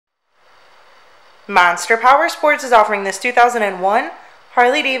Monster Powersports is offering this 2001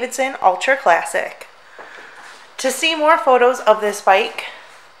 Harley-Davidson Ultra Classic. To see more photos of this bike,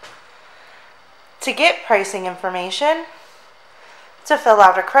 to get pricing information, to fill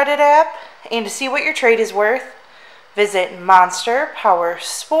out a credit app, and to see what your trade is worth, visit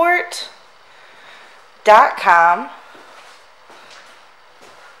monsterpowersport.com.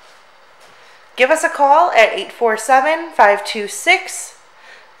 Give us a call at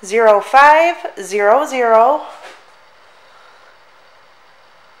 847-526-0500,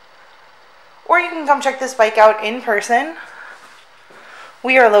 or you can come check this bike out in person.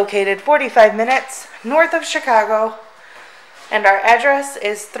 We are located 45 minutes north of Chicago, and our address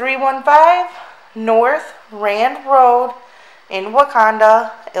is 315 North Rand Road in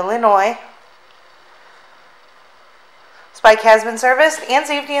Wauconda, Illinois. This bike has been serviced and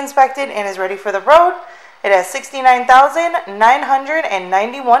safety inspected and is ready for the road. It has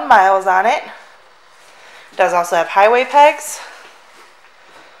 69,991 miles on it. It does also have highway pegs.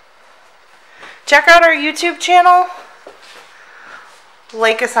 Check out our YouTube channel.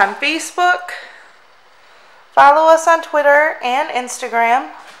 Like us on Facebook. Follow us on Twitter and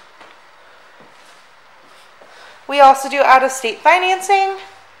Instagram. We also do out-of-state financing.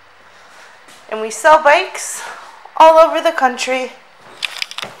 And we sell bikes all over the country.